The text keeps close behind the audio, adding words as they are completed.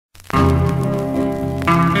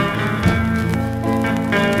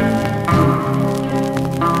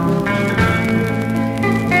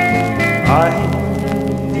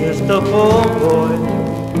a poor boy.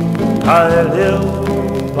 I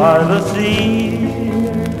live by the sea.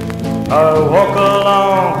 I walk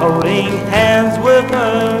along holding hands with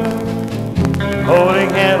her, holding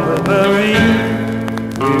hands with Marie.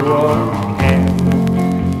 We walk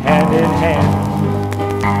hand in hand.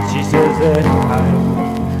 She says that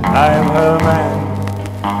I'm her man,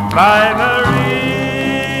 my Marie.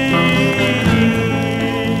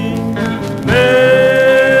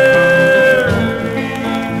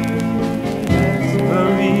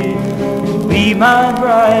 Be my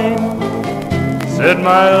bride, said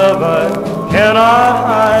my love I cannot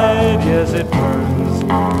hide. Yes, it burns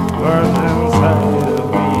inside of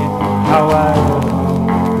me. How I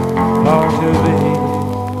long to be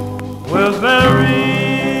with Mary.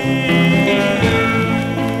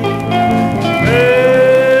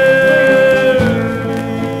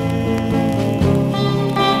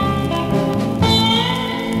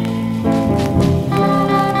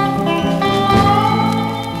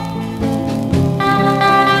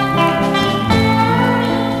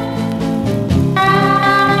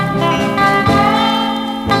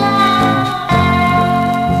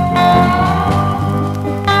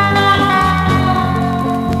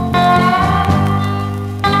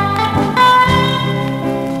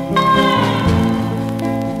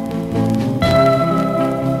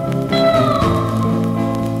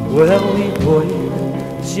 Well, we boarded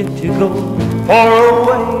a ship to go far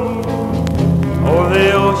away over the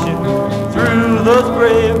ocean, through the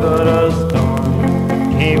spray. But a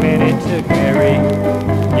storm came and it took Mary.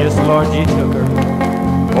 Yes, Lord, you took her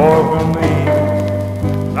far from me.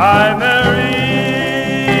 My Mary,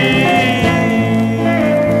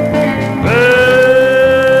 Mary,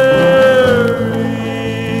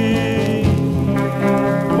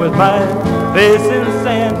 with my face in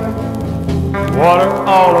sand, water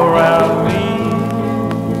all around me,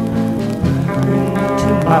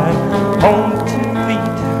 to my home 2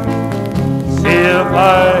 feet, see if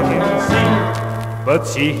I can see, but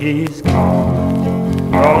she's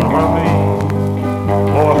gone from me.